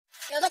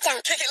Kick it like.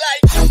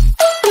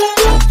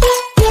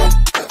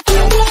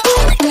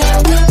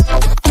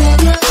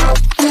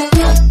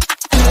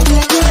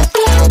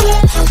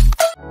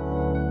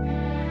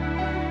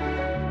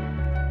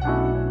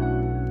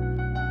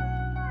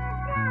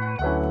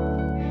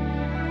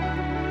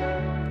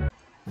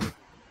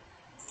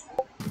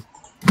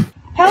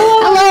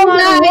 Hello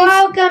everyone,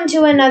 welcome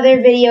to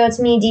another video. It's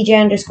me,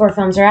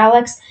 DJ_Films or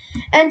Alex,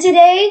 and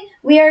today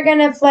we are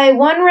gonna play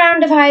one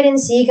round of hide and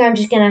seek. I'm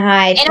just gonna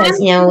hide because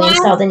we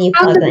installed a new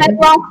plugin.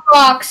 Bedrock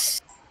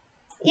box.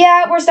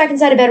 Yeah, we're stuck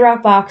inside a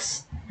bedrock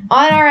box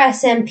on our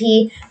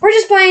SMP. We're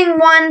just playing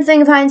one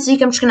thing of hide and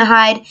seek. I'm just gonna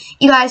hide.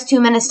 You guys 2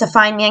 minutes to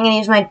find me. I'm gonna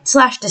use my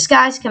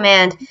 /disguise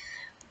command.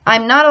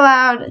 I'm not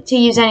allowed to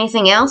use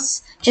anything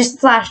else, just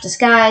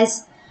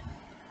 /disguise.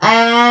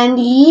 And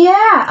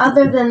yeah,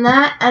 other than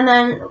that, and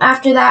then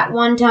after that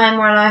one time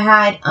when I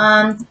hide,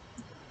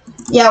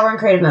 yeah, we're in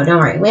creative mode, don't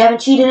worry. We haven't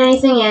cheated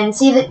anything, and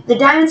see the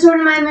diamond sword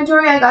in my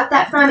inventory, I got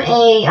that from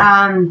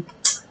a,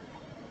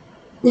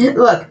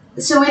 look,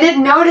 so we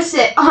didn't notice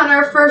it on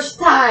our first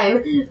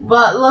time,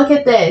 but look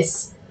at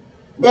this.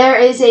 There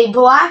is a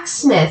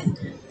blacksmith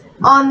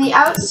on the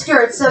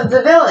outskirts of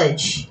the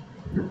village.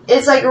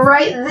 It's like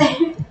right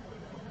there.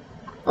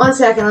 1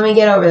 second, let me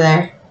get over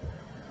there.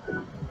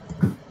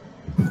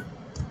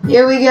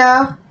 Here we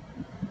go.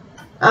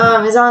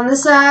 Is it on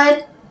this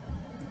side?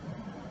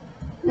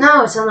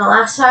 No, it's on the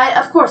last side.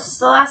 Of course, it's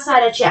the last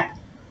side I checked.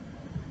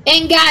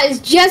 And guys,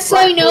 just so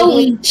you know,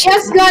 we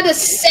just got a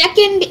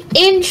second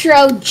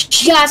intro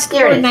just for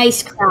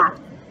niceCraft.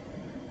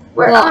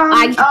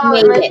 I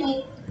made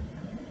it.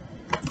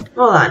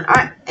 Hold on,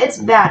 it's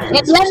bad.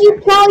 And let me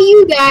tell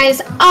you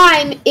guys,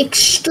 I'm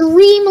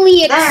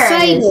extremely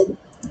excited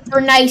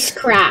for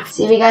niceCraft.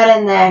 See, we got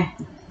in there.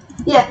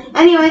 Yeah,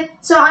 anyway,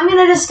 so I'm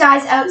going to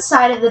disguise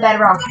outside of the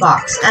bedrock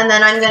box, and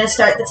then I'm going to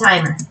start the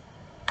timer.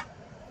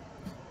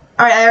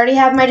 Alright, I already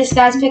have my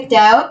disguise picked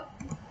out.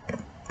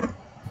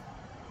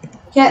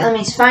 Okay, let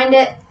me find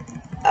it.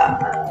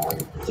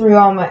 Through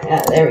all my,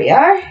 there we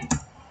are.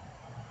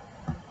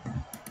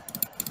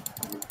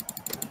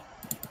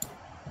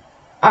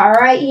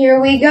 Alright, here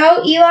we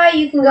go. Eli,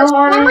 you can go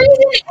on. For some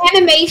reason,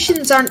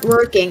 animations aren't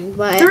working,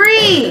 but...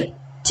 3,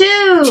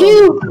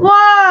 2,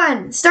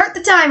 1. Start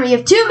the timer. You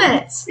have 2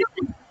 minutes.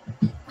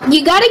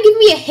 You gotta give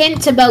me a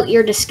hint about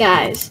your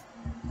disguise.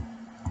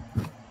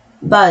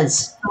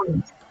 Buzz.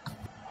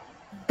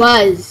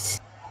 Buzz.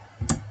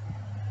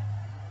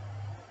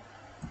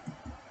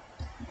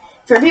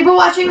 For people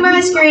watching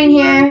my screen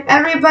here,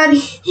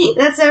 everybody,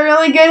 that's a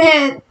really good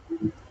hint.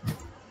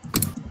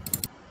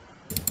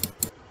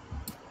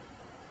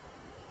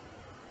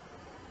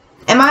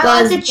 Am I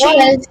allowed to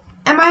change?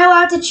 Am I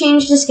allowed to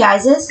change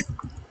disguises?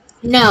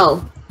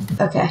 No.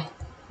 Okay.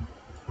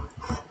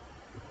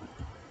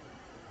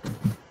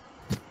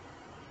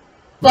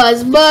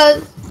 Buzz,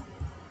 buzz.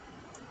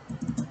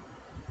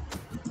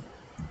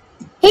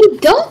 Hey,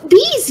 don't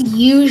bees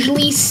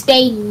usually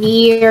stay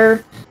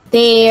near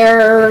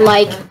their,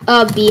 like,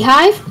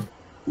 beehive?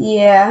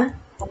 Yeah.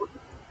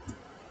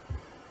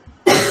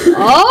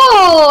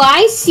 Oh,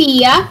 I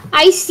see ya.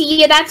 I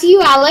see ya. That's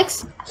you,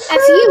 Alex.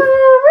 That's you.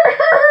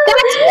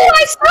 That's you.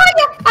 I saw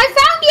ya. I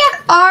found ya.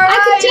 Alright. I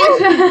can tell.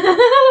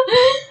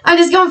 I'm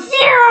just going,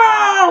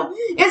 Firo!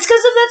 It's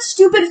because of that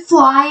stupid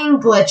flying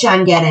glitch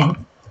I'm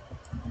getting.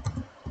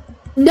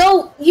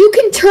 No, you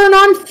can turn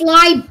on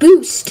fly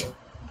boost.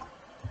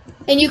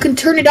 And you can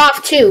turn it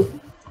off too.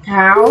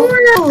 How?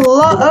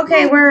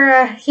 Okay,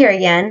 we're here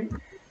again.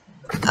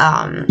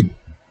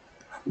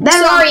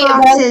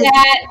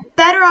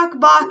 Bedrock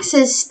box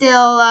is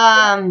still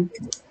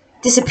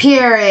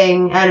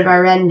disappearing out of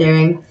our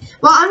rendering.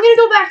 Well, I'm gonna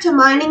go back to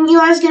mining.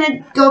 Eli's gonna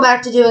go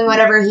back to doing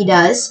whatever he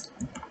does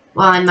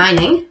while I'm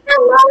mining.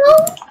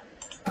 Hello?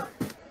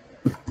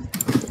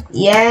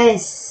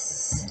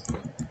 Yes.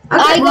 Okay,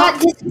 I got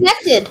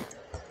disconnected.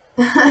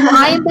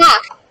 I am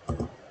back.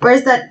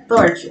 Where's that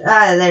torch?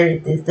 There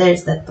it is.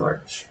 There's that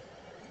torch.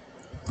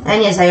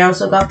 And yes, I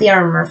also got the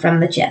armor from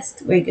the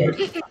chest. We're good.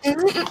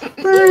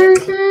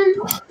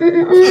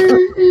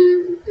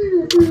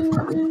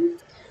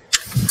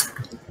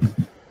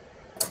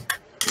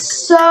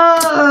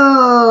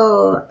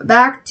 So,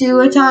 back to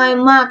a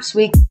time lapse.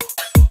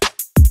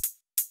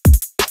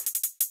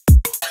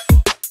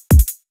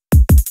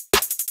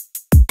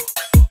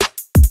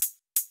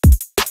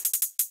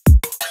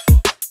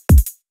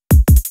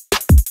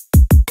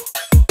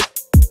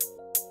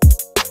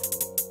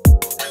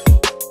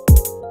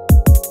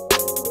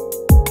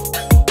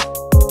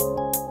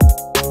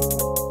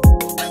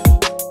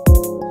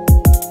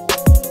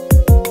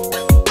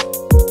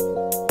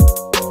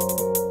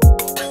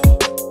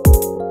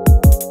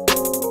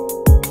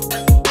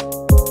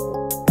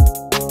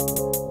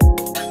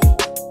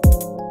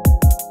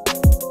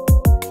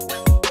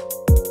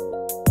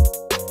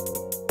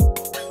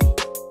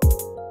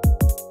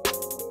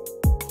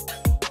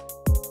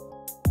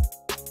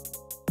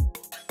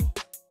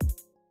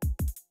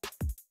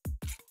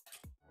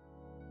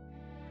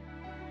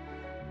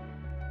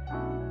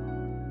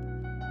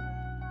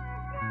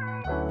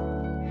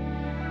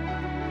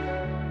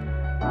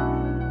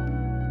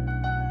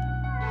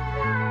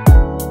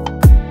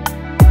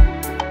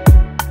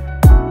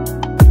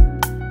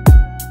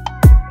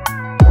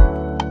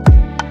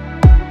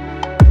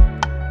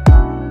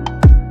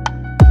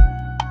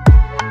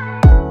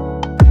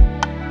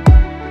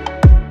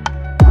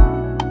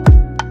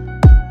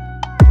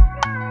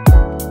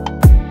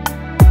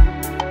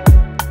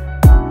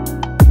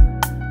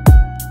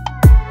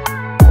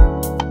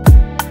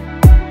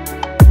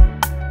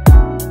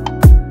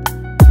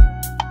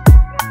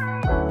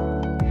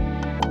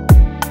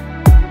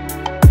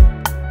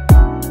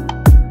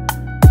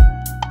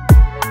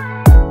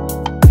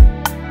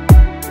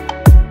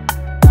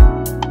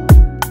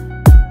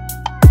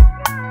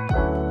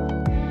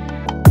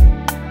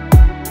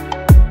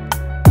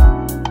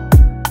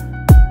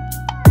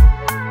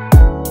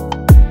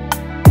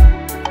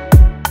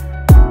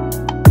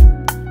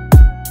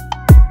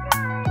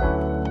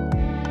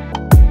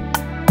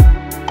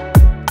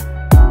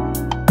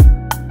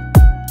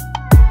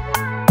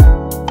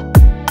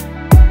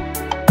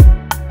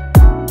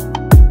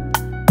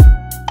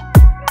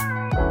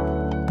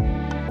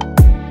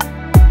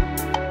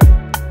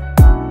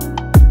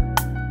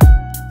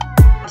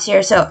 drops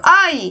here. So,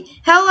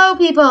 hello,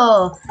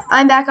 people.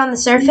 I'm back on the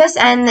surface,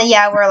 and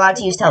yeah, we're allowed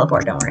to use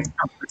teleport. Don't worry.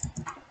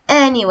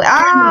 Anyway,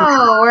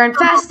 we're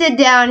infested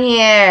down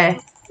here.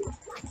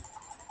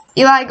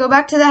 Eli, go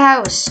back to the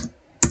house.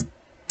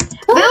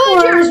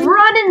 Villagers,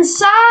 run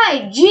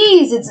inside.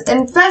 Jeez, it's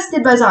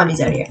infested by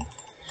zombies out here.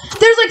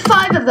 There's like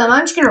 5 of them.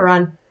 I'm just gonna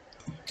run.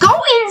 Go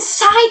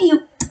inside,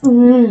 you.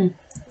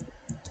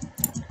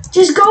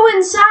 Just go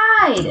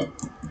inside.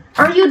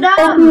 Are you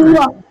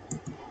dumb?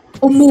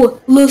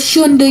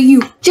 Listen to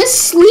you. Just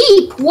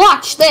sleep.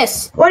 Watch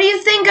this. What do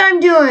you think I'm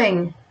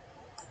doing?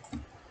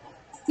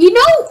 You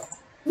know,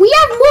 we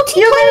have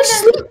multiplayer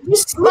sleep.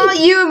 Just sleep. Well,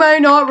 you may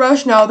not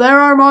rush now. There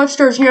are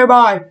monsters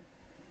nearby.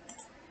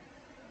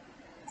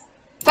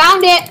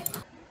 Found it.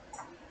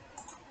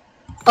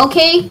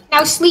 Okay,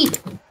 now sleep.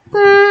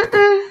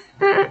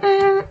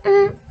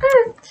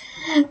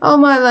 Oh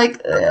my,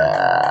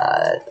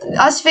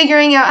 us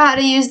figuring out how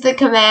to use the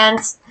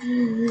commands.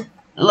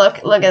 Look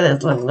at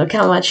this. Look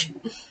how much.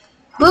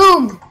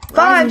 Boom.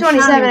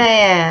 5:27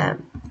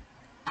 a.m.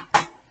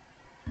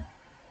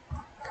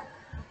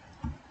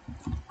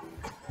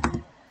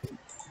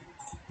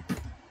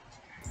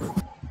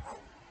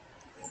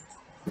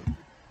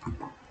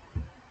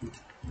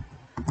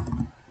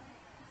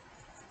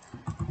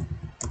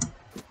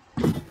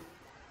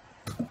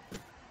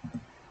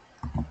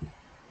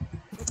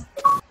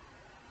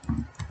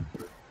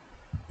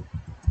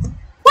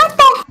 What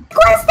the heck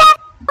was that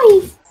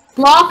noise?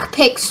 Block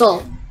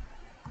pixel.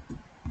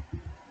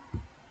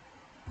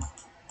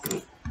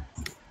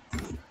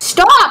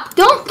 Stop!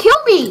 Don't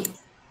kill me!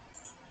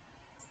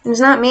 It's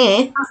not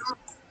me.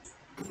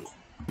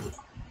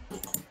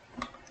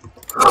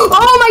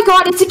 Oh my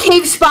god, it's a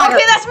cave spider!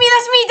 Okay, that's me,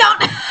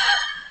 don't!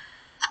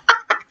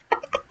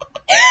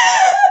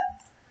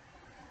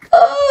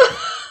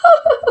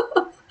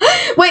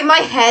 Wait, my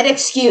head,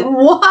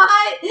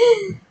 what?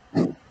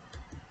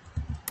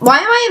 Why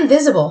am I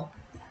invisible?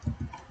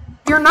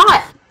 You're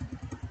not.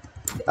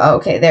 Oh,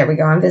 okay, there we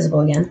go, I'm visible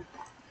again.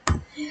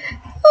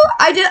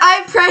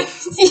 I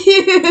pranked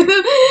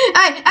you!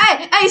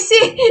 I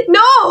see,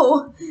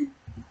 no!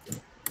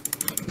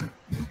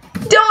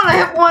 Don't, I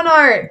have 1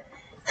 heart.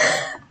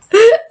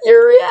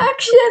 Your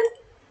reaction.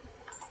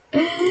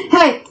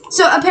 Hey,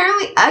 so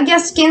apparently, I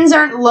guess skins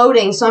aren't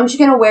loading, so I'm just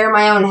gonna wear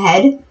my own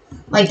head.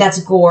 Like, that's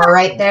gore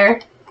right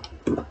there.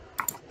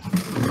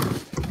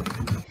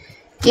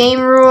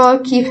 Game rule,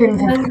 keep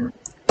inventory.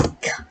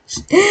 Gosh.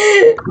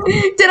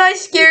 Did I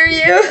scare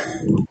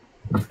you?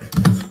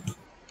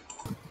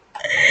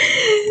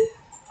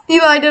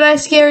 Eli, did I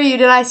scare you?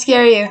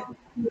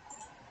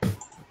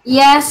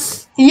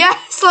 Yes.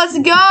 Yes, let's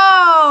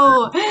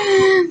go!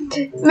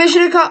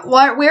 Mission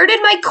accomplished. Where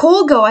did my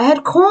coal go? I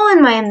had coal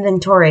in my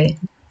inventory.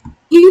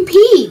 You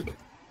peed.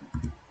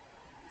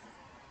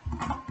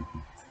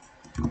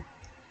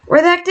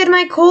 Where the heck did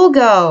my coal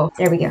go?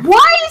 There we go.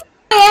 Why is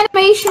my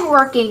animation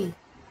working?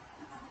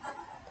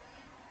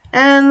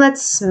 And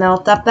let's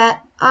smelt up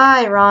that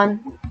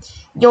iron.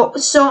 Yo,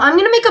 so I'm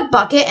gonna make a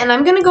bucket and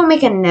I'm gonna go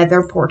make a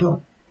nether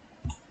portal.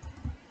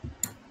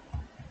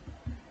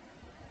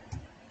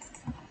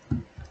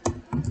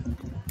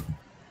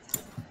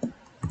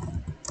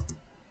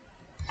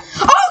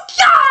 Oh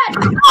God!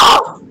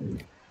 Oh!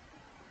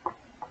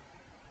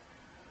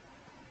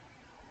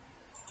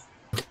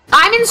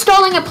 I'm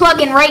installing a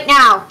plugin right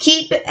now.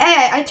 Hey,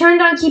 I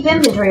turned on keep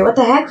inventory. What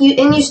the heck?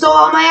 You stole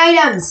all my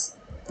items.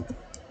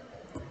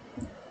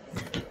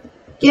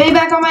 Give me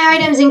back all my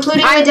items,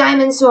 including my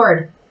diamond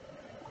sword.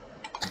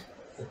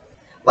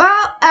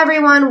 Well,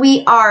 everyone,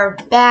 we are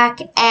back,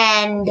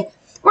 and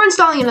we're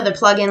installing another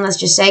plugin, let's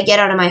just say. Get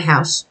out of my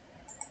house.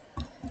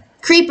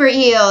 Creeper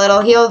heal.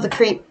 It'll heal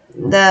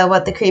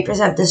what the creepers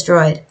have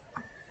destroyed.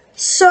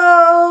 So,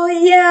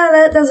 yeah,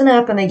 that doesn't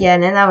happen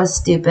again, and that was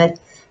stupid.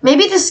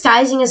 Maybe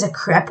disguising as a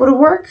crep would have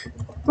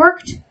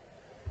worked.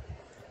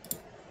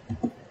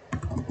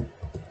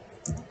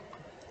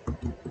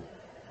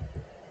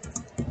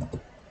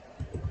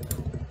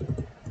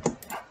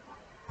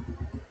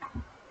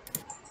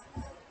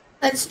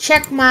 Let's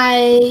check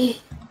my...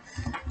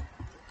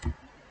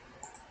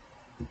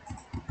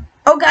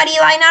 Oh God,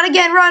 Eli, not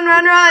again. Run.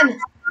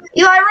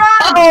 Eli,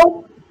 run!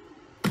 Uh-oh.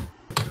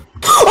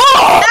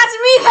 Oh! That's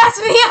me!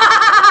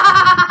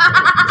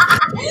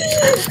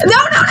 No,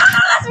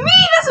 that's me!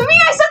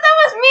 I said that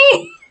was me!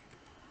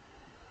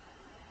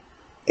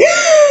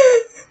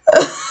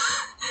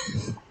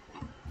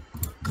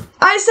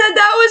 I said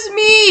that was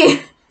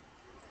me!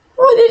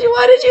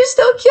 Why did you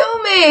still kill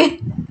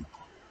me?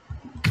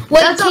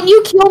 Wait, can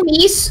you kill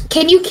me?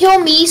 Can you kill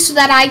me so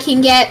that I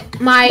can get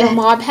my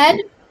mob head?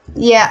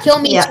 Yeah. Kill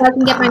me so I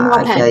can get my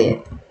mob head. Kill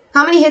you.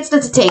 How many hits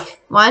does it take?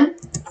 1?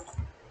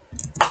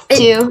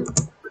 2.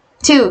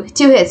 2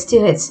 hits.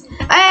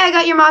 Hey, I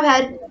got your mob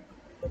head.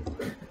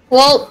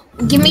 Well,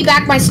 give me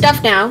back my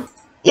stuff now.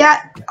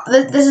 Yeah,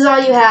 this is all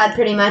you had,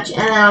 pretty much, and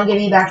then I'll give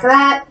you back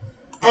that,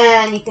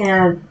 and you can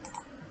have...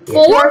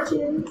 4?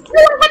 No,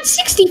 I had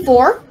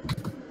 64.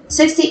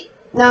 60...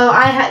 No,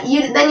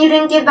 then you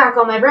didn't give back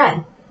all my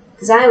bread.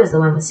 Because I was the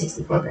one with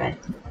 64 bread.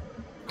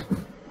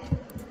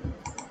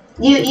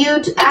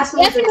 You asked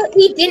me.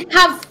 Definitely didn't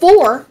have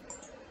 4.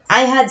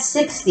 I had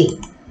 60,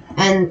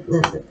 and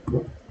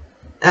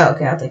oh,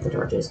 okay, I'll take the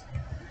torches.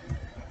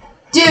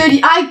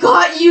 Dude, I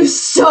got you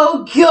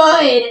so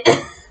good.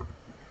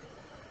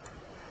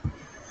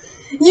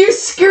 You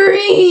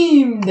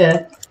screamed.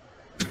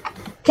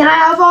 Can I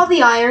have all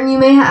the iron you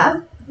may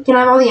have? Can I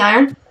have all the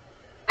iron?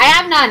 I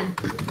have none.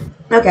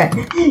 Okay,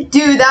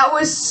 dude, that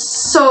was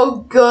so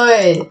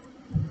good.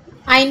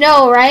 I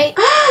know, right?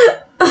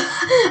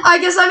 I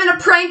guess I'm in a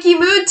pranky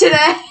mood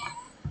today.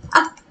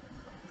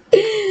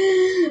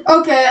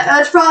 Okay,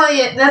 that's probably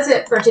it. That's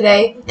it for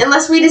today.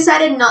 Unless we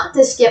decided not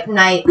to skip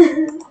night.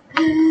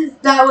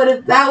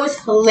 That was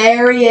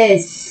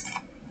hilarious.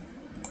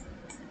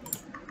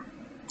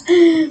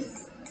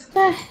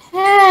 The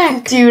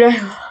heck? Dude,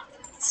 I love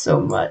it so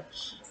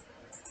much.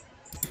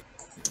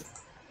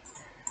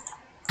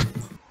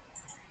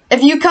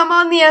 If you come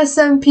on the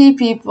SMP,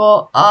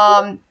 people,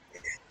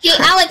 Hey,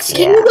 Alex,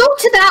 can you go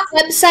to that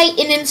website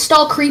and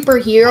install Creeper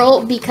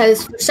Hero?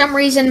 Because for some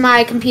reason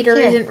my computer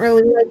isn't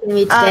really liking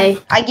me today.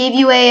 I gave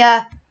you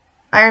a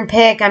iron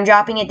pick. I'm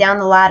dropping it down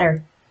the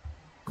ladder.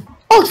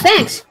 Oh,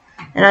 thanks.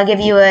 And I'll give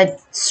you a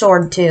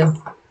sword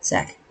too.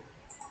 Sec.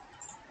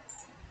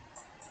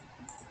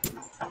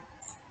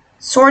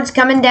 Sword's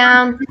coming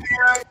down.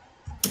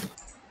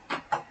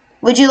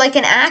 Would you like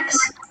an axe?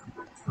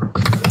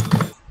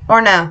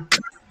 Or no?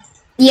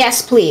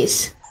 Yes,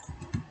 please.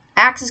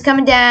 Axe is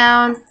coming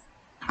down.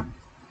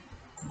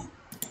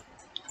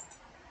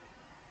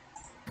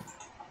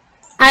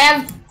 I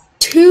have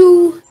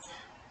 2,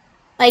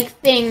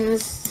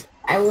 things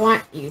I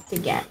want you to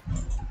get.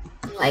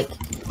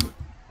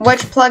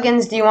 Which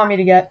plugins do you want me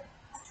to get?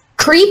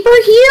 Creeper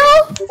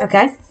Hero?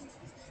 Okay.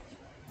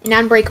 And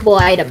unbreakable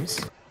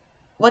items.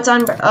 What's no.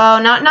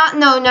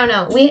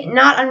 We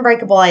not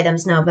unbreakable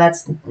items. No,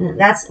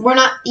 we're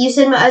not. You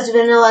said as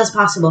vanilla as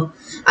possible.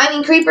 I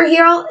mean, Creeper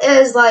Hero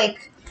is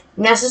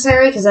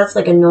necessary because that's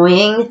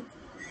annoying.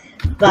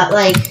 But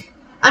let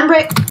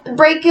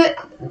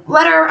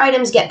our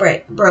items get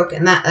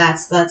broken.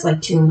 That's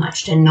too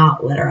much to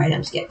not let our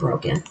items get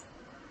broken.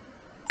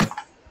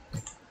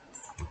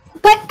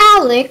 But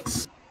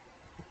Alex,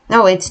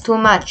 no, it's too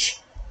much.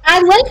 I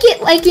like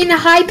it in a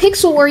high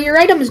pixel where your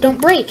items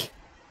don't break.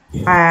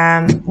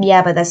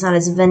 Yeah, but that's not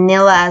as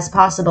vanilla as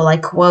possible. I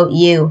quote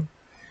you.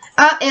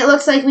 It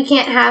looks like we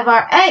can't have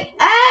our.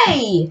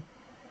 Hey!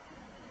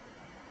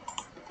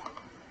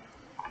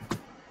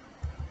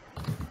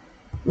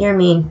 You're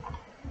mean.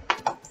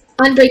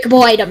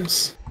 Unbreakable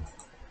items.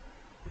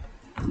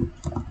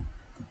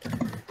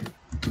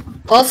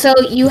 Also,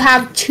 you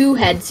have 2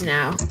 heads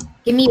now.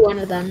 Give me one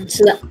of them.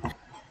 So that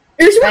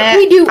here's what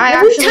we do.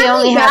 Every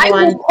time we die,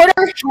 we'll put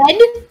our head.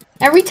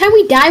 Every time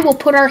we die, we'll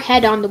put our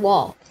head on the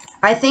wall.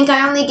 I think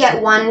I only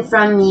get 1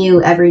 from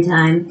you every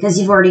time because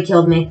you've already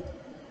killed me.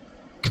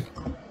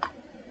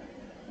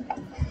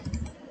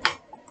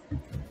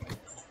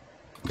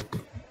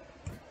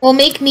 Well,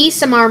 make me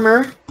some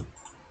armor.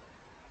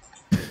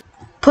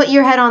 Put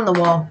your head on the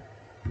wall.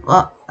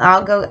 Well,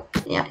 I'll go.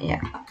 Yeah.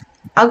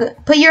 I'll go.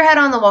 Put your head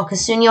on the wall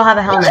because soon you'll have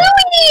a helmet.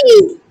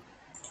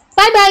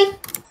 Bye.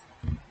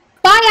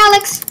 Bye,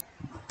 Alex.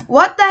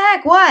 What the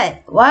heck?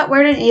 What?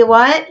 Where did you?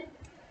 What?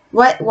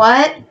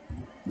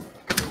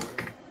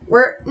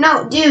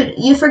 No, dude,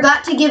 you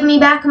forgot to give me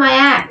back my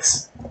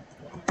axe.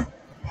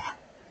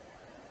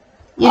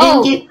 You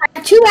didn't get. I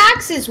have 2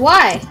 axes.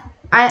 Why?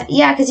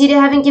 Yeah, because you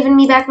haven't given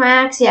me back my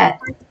axe yet.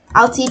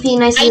 I'll TP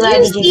nicely. I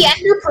used the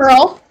ender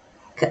pearl.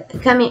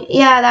 Come here.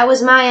 Yeah, that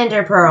was my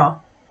ender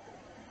pearl.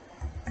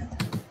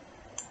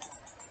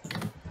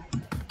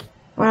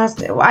 What else?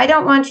 I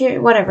don't want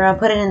you. Whatever. I'll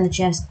put it in the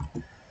chest.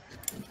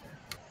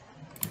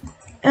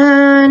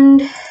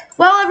 And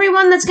well,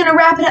 everyone, that's gonna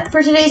wrap it up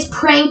for today's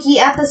pranky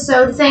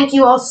episode. Thank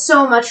you all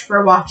so much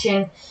for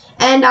watching,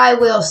 and I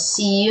will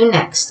see you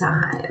next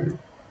time.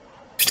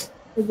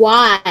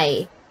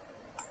 Why?